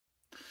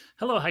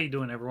Hello, how you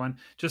doing, everyone?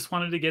 Just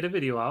wanted to get a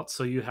video out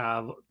so you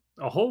have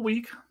a whole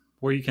week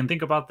where you can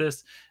think about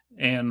this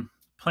and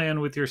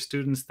plan with your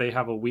students. They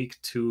have a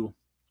week to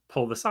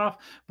pull this off,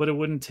 but it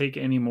wouldn't take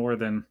any more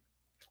than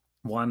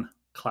one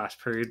class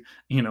period,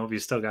 if you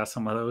still got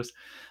some of those.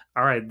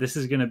 All right, this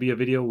is going to be a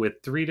video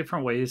with three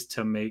different ways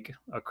to make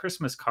a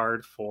Christmas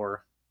card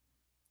for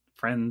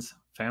friends,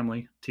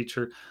 family,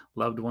 teacher,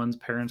 loved ones,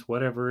 parents,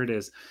 whatever it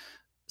is.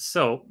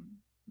 So,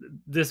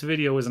 this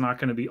video is not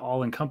going to be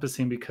all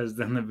encompassing because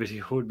then the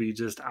video would be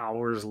just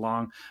hours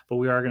long, but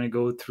we are going to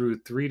go through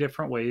three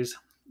different ways: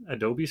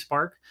 Adobe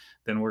Spark,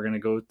 then we're going to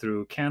go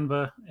through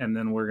Canva, and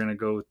then we're going to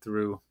go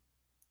through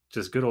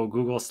just good old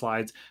Google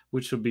Slides,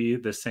 which would be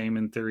the same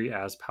in theory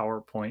as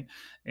PowerPoint.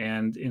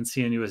 And in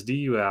CNUSD,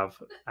 you have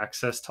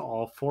access to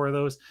all four of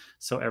those,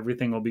 so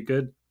everything will be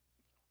good.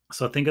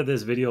 So think of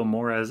this video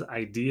more as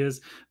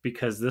ideas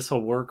because this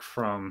will work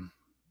from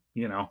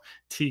you know,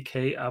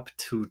 TK up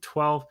to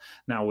 12.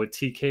 Now, with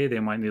TK, they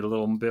might need a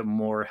little bit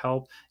more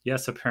help.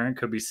 Yes, a parent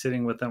could be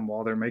sitting with them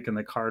while they're making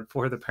the card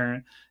for the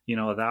parent.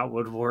 That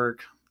would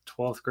work.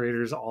 12th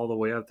graders all the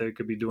way up there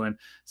could be doing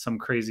some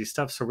crazy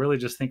stuff. So, really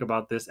just think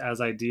about this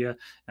as idea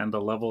and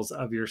the levels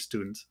of your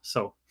students.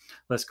 So,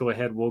 let's go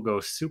ahead. We'll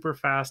go super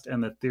fast,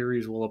 and the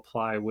theories will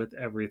apply with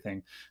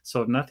everything.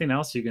 So, if nothing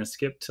else, you can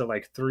skip to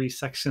like 3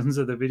 sections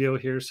of the video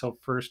here. So,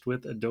 first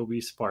with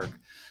Adobe Spark.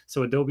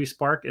 So Adobe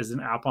Spark is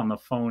an app on the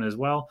phone as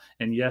well.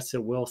 And yes,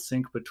 it will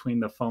sync between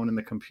the phone and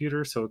the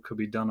computer. So it could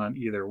be done on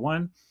either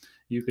one.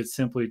 You could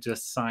simply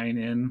just sign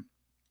in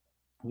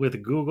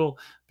with Google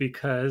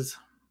because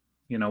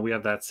we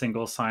have that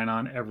single sign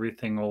on,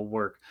 everything will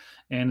work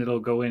and it'll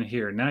go in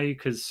here. Now you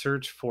could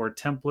search for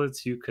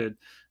templates, you could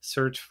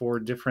search for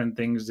different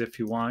things if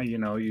you want.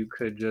 You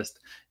could just,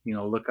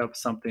 look up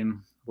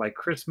something like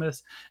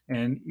Christmas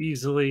and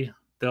easily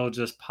they'll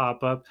just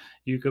pop up.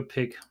 You could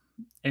pick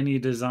any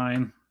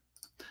design,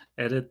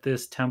 edit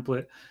this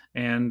template,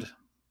 and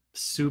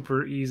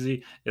super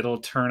easy. It'll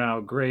turn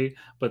out great,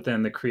 but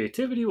then the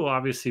creativity will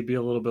obviously be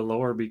a little bit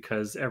lower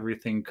because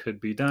everything could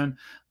be done.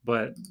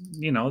 But,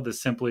 the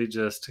simply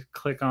just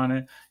click on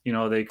it.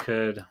 They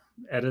could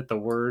edit the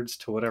words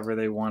to whatever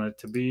they want it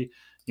to be.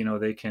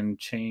 They can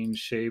change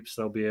shapes,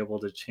 they'll be able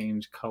to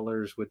change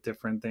colors with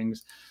different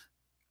things.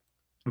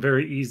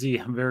 Very easy,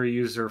 very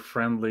user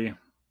friendly,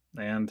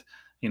 and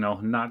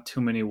not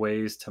too many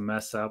ways to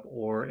mess up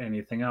or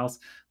anything else.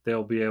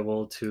 They'll be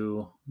able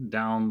to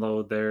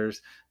download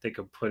theirs. They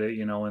could put it,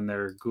 in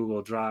their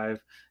Google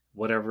Drive,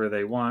 whatever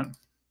they want,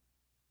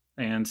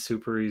 and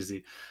super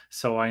easy.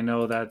 So I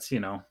know that's,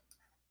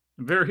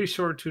 very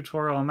short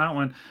tutorial on that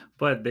one,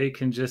 but they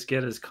can just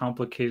get as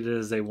complicated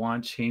as they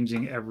want,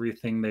 changing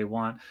everything they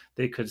want.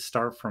 They could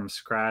start from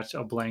scratch,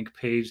 a blank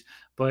page,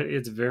 but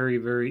it's very,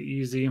 very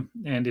easy.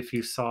 And if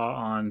you saw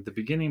on the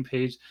beginning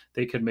page,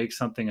 they could make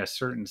something a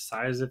certain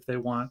size if they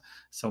want.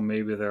 So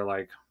maybe they're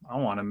like, I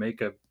want to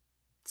make a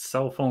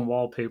cell phone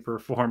wallpaper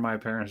for my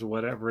parents,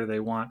 whatever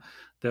they want.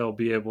 They'll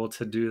be able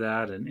to do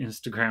that. An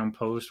Instagram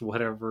post,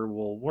 whatever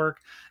will work,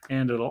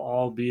 and it'll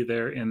all be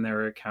there in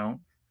their account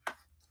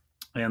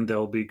and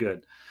they'll be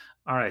good.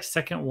 All right,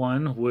 second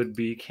one would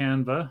be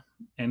Canva,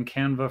 and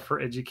Canva for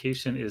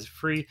Education is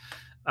free.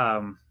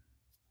 Um,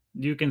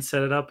 you can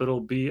set it up, it'll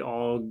be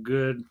all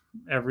good,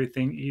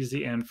 everything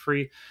easy and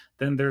free.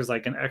 Then there's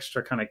like an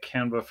extra kind of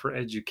Canva for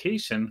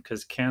Education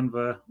because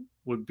Canva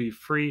would be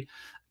free.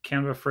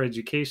 Canva for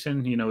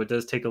Education, it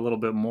does take a little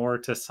bit more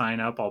to sign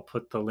up. I'll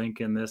put the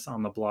link in this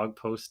on the blog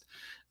post.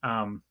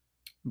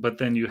 But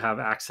then you have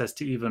access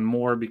to even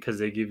more because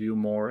they give you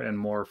more and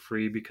more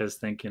free because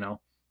think,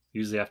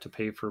 usually have to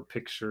pay for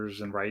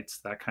pictures and rights,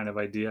 that kind of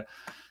idea.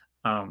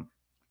 Um,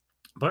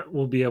 but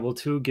we'll be able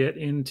to get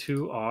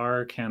into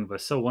our Canva.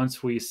 So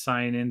once we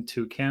sign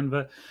into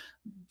Canva,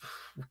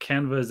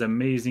 Canva is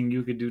amazing.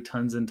 You could do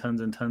tons and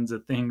tons and tons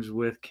of things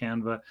with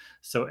Canva.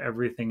 So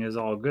everything is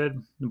all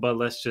good. But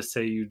let's just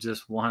say you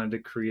just wanted to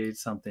create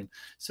something.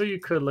 So you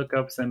could look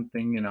up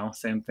something,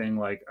 same thing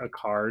like a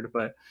card,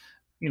 but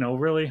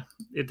really,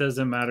 it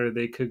doesn't matter.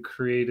 They could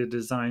create a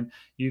design.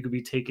 You could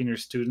be taking your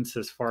students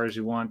as far as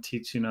you want,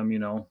 teaching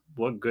them,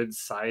 what good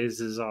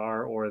sizes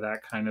are or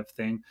that kind of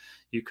thing.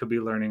 You could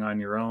be learning on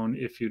your own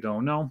if you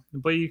don't know,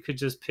 but you could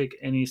just pick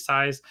any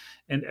size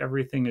and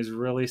everything is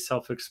really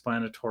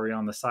self-explanatory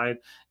on the side.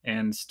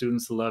 And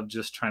students love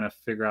just trying to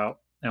figure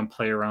out and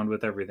play around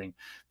with everything.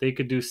 They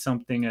could do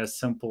something as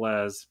simple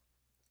as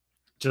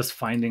just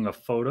finding a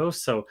photo.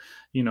 So,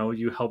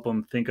 you help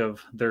them think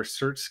of their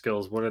search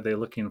skills. What are they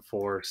looking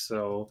for?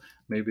 So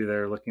maybe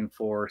they're looking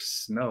for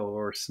snow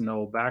or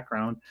snow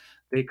background.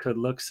 They could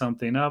look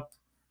something up.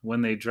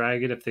 When they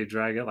drag it, if they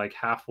drag it like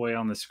halfway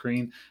on the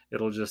screen,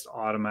 it'll just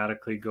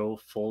automatically go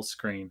full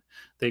screen.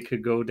 They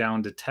could go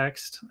down to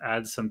text,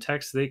 add some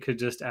text. They could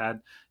just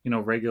add,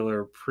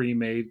 regular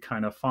pre-made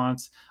kind of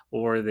fonts,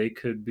 or they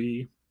could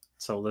be,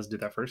 so let's do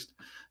that first.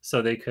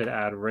 So they could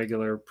add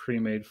regular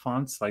pre-made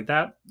fonts like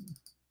that,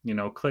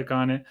 click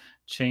on it,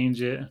 change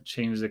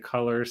the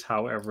colors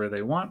however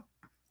they want.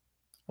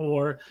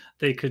 Or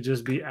they could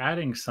just be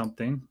adding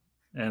something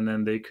and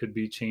then they could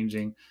be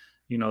changing,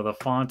 the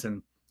font,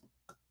 and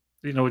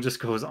it just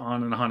goes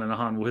on and on and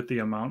on with the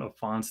amount of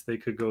fonts they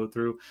could go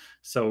through.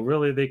 So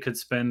really they could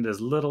spend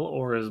as little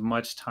or as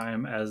much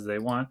time as they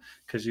want,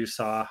 because you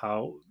saw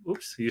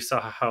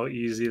how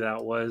easy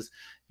that was,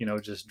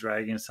 just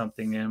dragging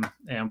something in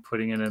and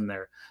putting it in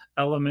there.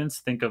 Elements,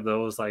 think of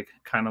those like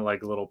kind of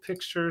like little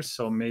pictures.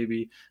 So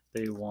maybe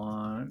they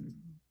want,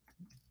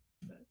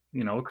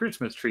 a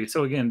Christmas tree.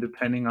 So again,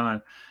 depending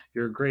on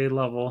your grade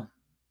level,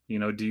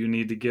 do you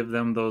need to give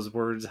them those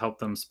words, help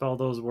them spell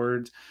those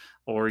words,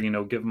 or,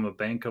 give them a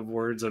bank of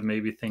words of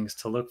maybe things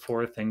to look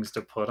for, things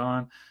to put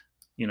on?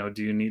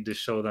 Do you need to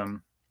show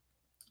them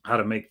how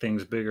to make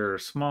things bigger or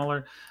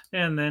smaller?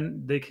 And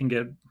then they can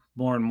get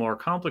more and more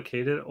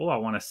complicated. Oh, I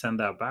want to send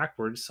that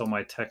backwards so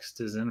my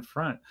text is in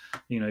front.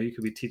 You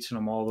could be teaching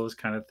them all those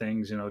kind of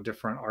things,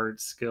 different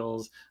art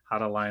skills, how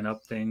to line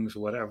up things,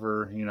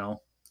 whatever,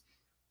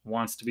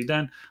 wants to be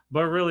done.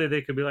 But really,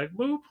 they could be like,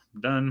 boop,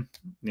 done.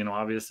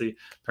 Obviously,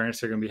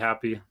 parents are going to be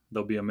happy.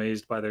 They'll be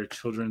amazed by their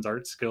children's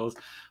art skills.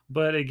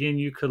 But again,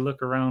 you could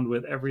look around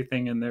with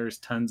everything, and there's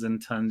tons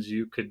and tons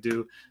you could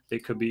do. They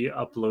could be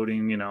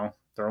uploading,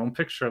 their own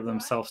picture of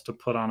themselves to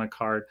put on a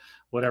card,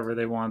 whatever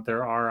they want.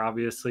 There are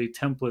obviously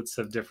templates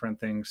of different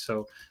things.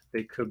 So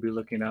they could be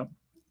looking up,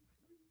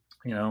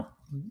 you know,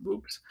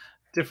 oops,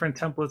 different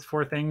templates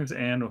for things.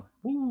 And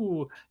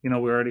ooh, we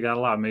already got a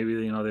lot. Maybe,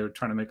 they were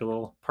trying to make a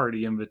little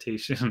party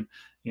invitation,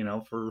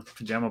 for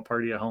pajama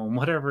party at home,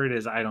 whatever it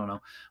is, I don't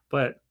know.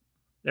 But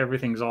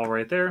everything's all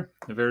right there.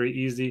 Very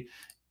easy.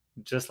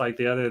 Just like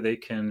the other, they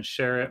can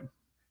share it,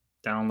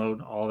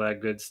 download all that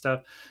good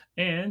stuff.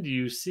 And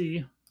you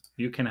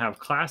can have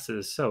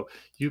classes. So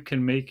you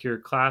can make your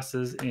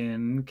classes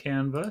in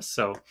Canva.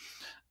 So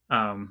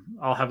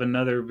I'll have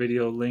another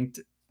video linked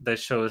that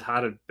shows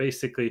how to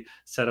basically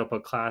set up a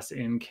class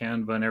in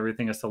Canva and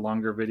everything. It's a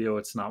longer video,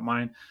 it's not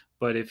mine.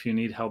 But if you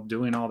need help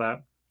doing all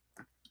that,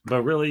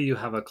 but really you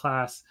have a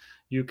class,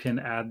 you can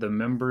add the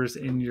members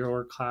in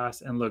your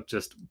class, and look,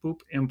 just boop,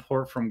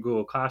 import from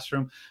Google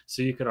Classroom.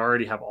 So you could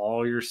already have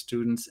all your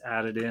students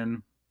added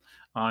in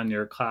on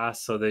your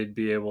class, so they'd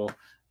be able,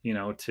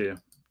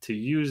 to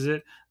use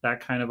it. That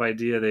kind of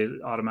idea,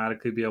 they'd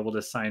automatically be able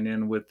to sign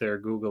in with their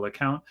Google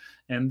account.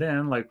 And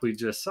then, like we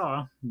just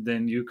saw,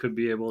 then you could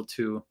be able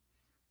to,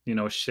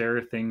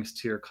 share things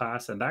to your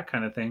class and that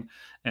kind of thing,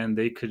 and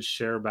they could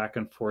share back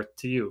and forth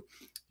to you.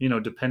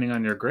 Depending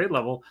on your grade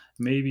level,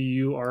 maybe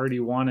you already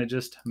want to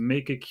just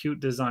make a cute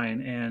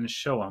design and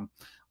show them.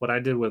 What I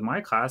did with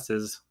my class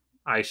is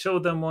I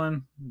showed them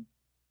one,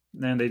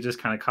 and they just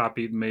kind of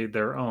copied, made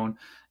their own,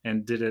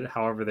 and did it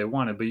however they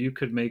wanted. But you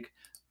could make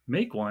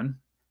one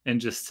and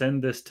just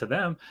send this to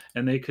them,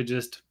 and they could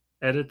just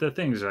edit the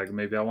things. Like,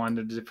 maybe I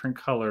wanted a different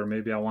color,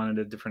 maybe I wanted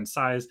a different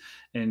size,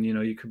 and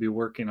you could be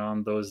working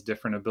on those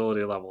different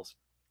ability levels.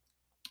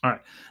 All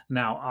right,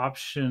 now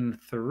option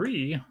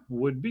 3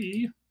 would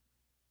be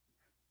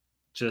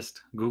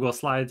just Google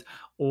Slides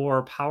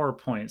or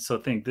PowerPoint. So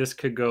think this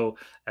could go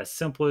as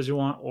simple as you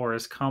want or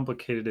as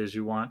complicated as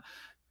you want.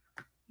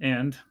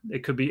 And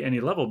it could be any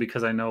level,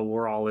 because I know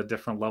we're all at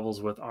different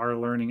levels with our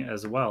learning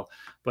as well.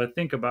 But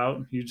think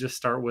about, you just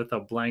start with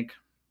a blank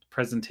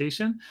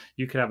presentation.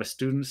 You could have a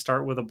student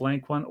start with a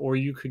blank one, or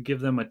you could give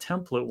them a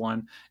template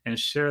one and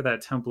share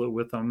that template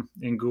with them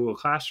in Google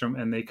Classroom,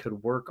 and they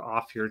could work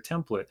off your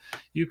template.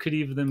 You could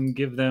even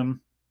give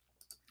them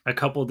a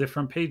couple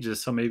different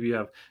pages. So maybe you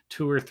have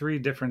 2 or 3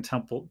 different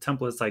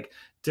templates, like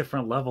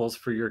different levels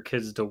for your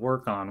kids to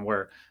work on,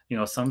 where,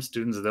 some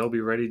students, they'll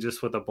be ready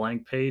just with a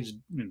blank page.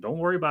 Don't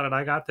worry about it,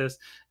 I got this.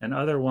 And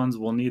other ones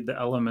will need the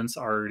elements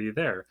already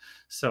there.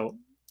 So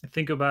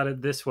think about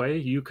it this way.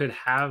 You could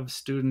have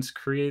students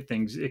create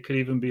things. It could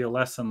even be a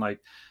lesson like,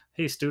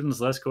 hey,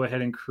 students, let's go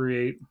ahead and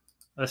create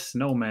a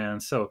snowman.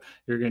 So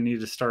you're going to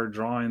need to start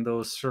drawing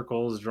those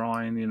circles,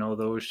 drawing,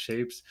 those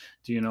shapes.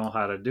 Do you know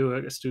how to do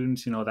it,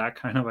 students? That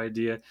kind of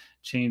idea.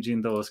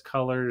 Changing those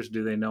colors.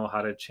 Do they know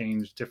how to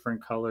change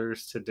different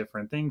colors to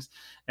different things?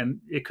 And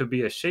it could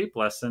be a shape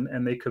lesson,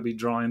 and they could be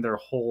drawing their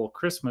whole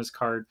Christmas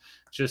card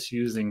just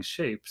using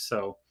shapes.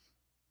 So,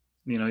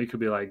 you could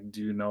be like,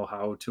 do you know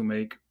how to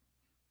make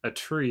a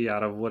tree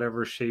out of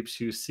whatever shapes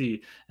you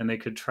see? And they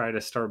could try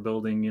to start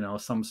building,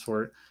 some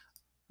sort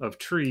of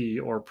tree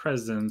or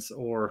presents,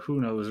 or who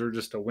knows, or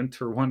just a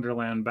winter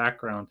wonderland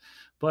background.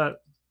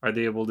 But are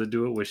they able to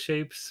do it with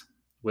shapes,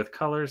 with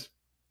colors?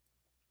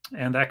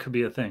 And that could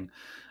be a thing.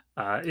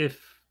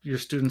 If your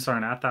students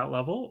aren't at that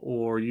level,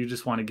 or you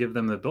just want to give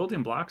them the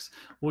building blocks,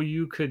 well,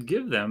 you could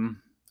give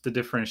them the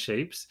different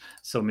shapes.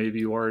 So maybe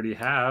you already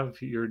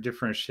have your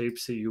different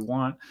shapes that you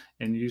want,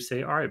 and you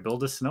say, all right,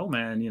 build a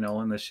snowman,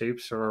 and the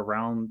shapes are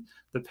around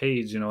the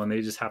page, and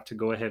they just have to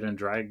go ahead and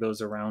drag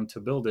those around to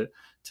build it,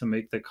 to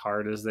make the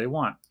card as they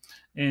want.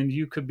 And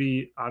you could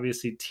be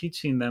obviously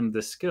teaching them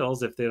the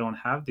skills if they don't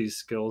have these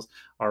skills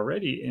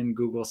already in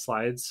Google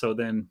Slides. So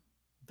then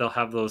they'll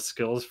have those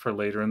skills for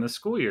later in the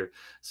school year.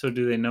 So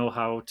do they know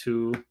how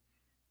to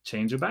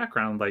change a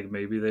background? Like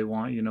maybe they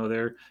want,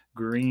 their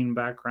green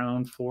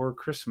background for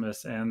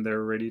Christmas, and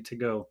they're ready to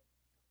go.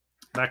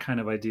 that kind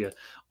of idea.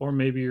 Or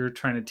maybe you're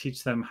trying to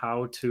teach them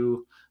how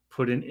to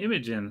put an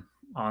image in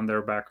on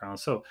their background.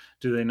 So,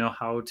 do they know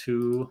how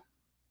to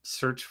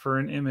search for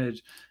an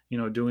image,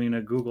 doing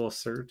a Google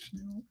search?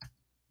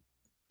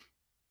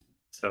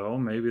 So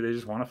maybe they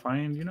just want to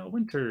find,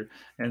 winter,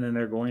 and then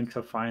they're going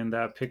to find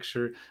that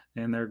picture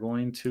and they're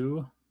going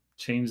to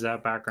change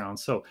that background.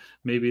 So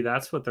maybe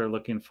that's what they're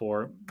looking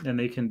for and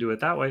they can do it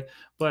that way.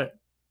 But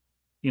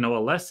a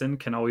lesson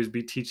can always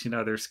be teaching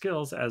other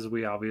skills, as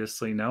we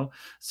obviously know.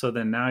 So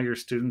then now your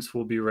students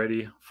will be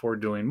ready for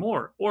doing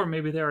more. Or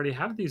maybe they already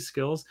have these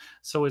skills.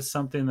 So it's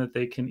something that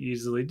they can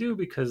easily do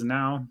because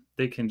now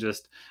they can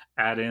just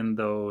add in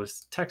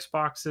those text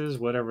boxes,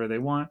 whatever they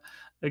want.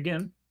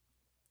 Again,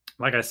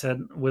 like I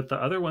said, with the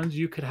other ones,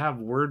 you could have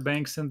word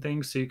banks and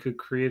things. So you could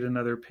create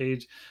another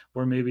page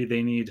where maybe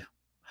they need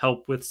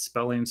help with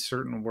spelling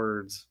certain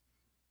words,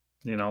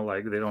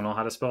 like they don't know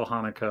how to spell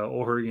Hanukkah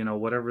or,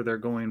 whatever they're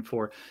going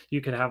for.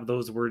 You could have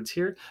those words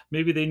here.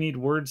 Maybe they need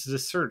words to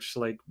search,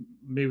 like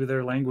maybe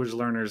they're language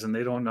learners and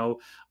they don't know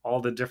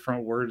all the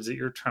different words that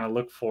you're trying to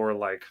look for,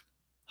 like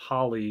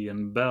holly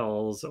and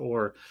bells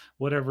or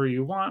whatever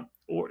you want.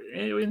 Or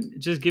and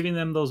just giving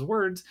them those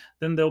words,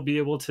 then they'll be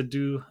able to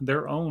do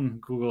their own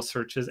Google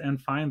searches and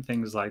find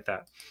things like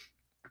that.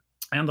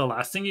 And the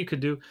last thing you could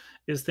do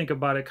is think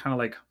about it kind of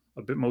like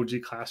a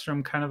Bitmoji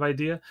classroom kind of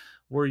idea,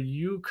 where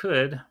you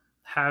could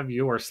have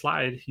your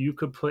slide, you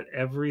could put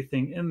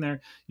everything in there,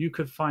 you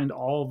could find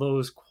all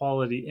those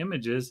quality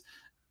images.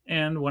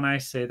 And when I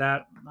say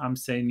that, I'm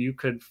saying you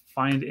could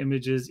find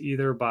images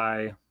either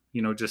by,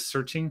 just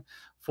searching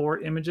for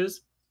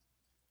images,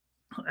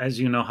 as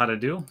you know how to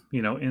do,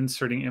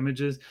 inserting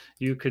images.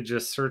 You could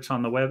just search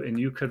on the web and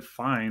you could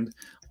find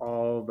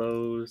all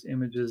those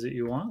images that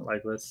you want,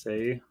 like let's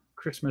say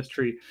Christmas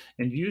tree,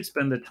 and you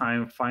spend the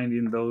time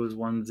finding those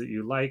ones that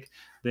you like.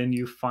 Then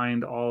you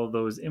find all of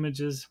those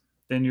images.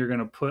 Then you're going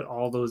to put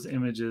all those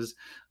images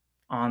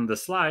on the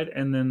slide,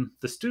 and then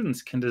the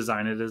students can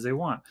design it as they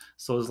want.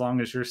 So as long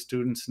as your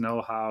students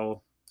know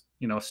how,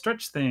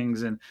 stretch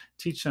things and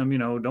teach them,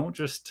 don't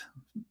just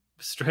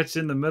stretch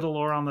in the middle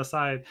or on the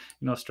side,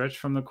 stretch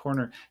from the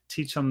corner,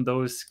 teach them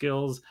those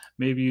skills.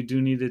 Maybe you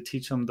do need to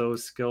teach them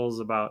those skills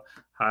about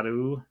how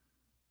to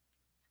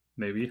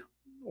maybe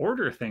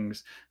order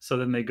things, so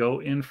then they go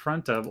in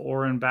front of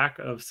or in back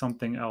of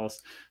something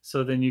else.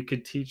 So then you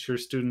could teach your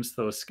students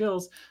those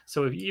skills.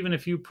 So even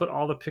if you put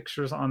all the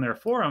pictures on there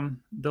for them,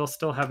 they'll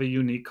still have a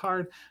unique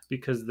card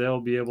because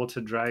they'll be able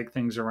to drag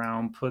things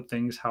around, put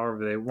things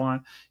however they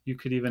want. You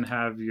could even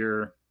have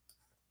your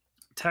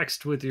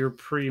text with your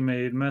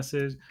pre-made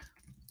message,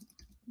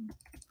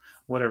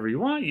 whatever you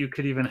want. You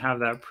could even have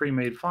that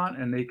pre-made font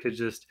and they could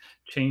just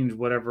change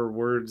whatever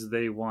words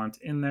they want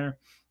in there,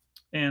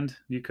 and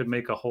you could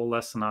make a whole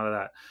lesson out of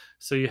that.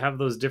 So you have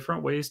those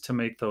different ways to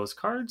make those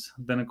cards.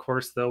 Then of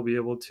course they'll be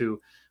able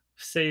to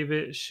save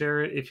it,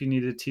 share it if you need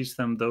to teach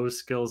them those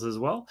skills as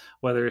well,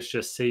 whether it's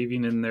just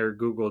saving in their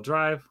Google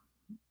Drive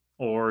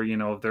or,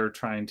 if they're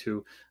trying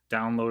to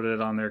download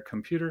it on their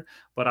computer.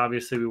 But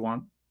obviously we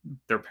want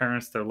their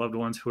parents, their loved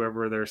ones,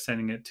 whoever they're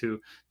sending it to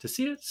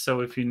see it.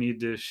 So if you need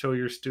to show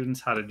your students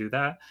how to do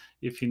that,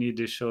 if you need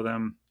to show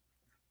them,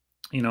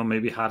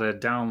 maybe how to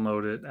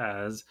download it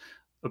as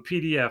a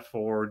PDF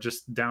or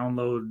just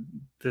download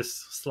this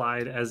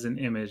slide as an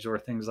image or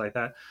things like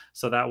that.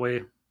 So that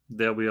way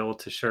they'll be able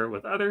to share it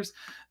with others,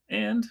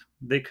 and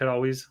they could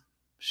always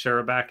share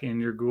it back in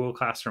your Google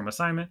Classroom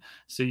assignment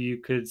so you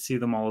could see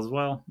them all as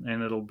well,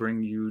 and it'll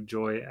bring you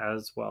joy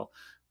as well.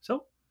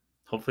 So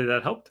hopefully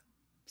that helped.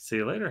 See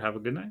you later. Have a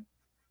good night.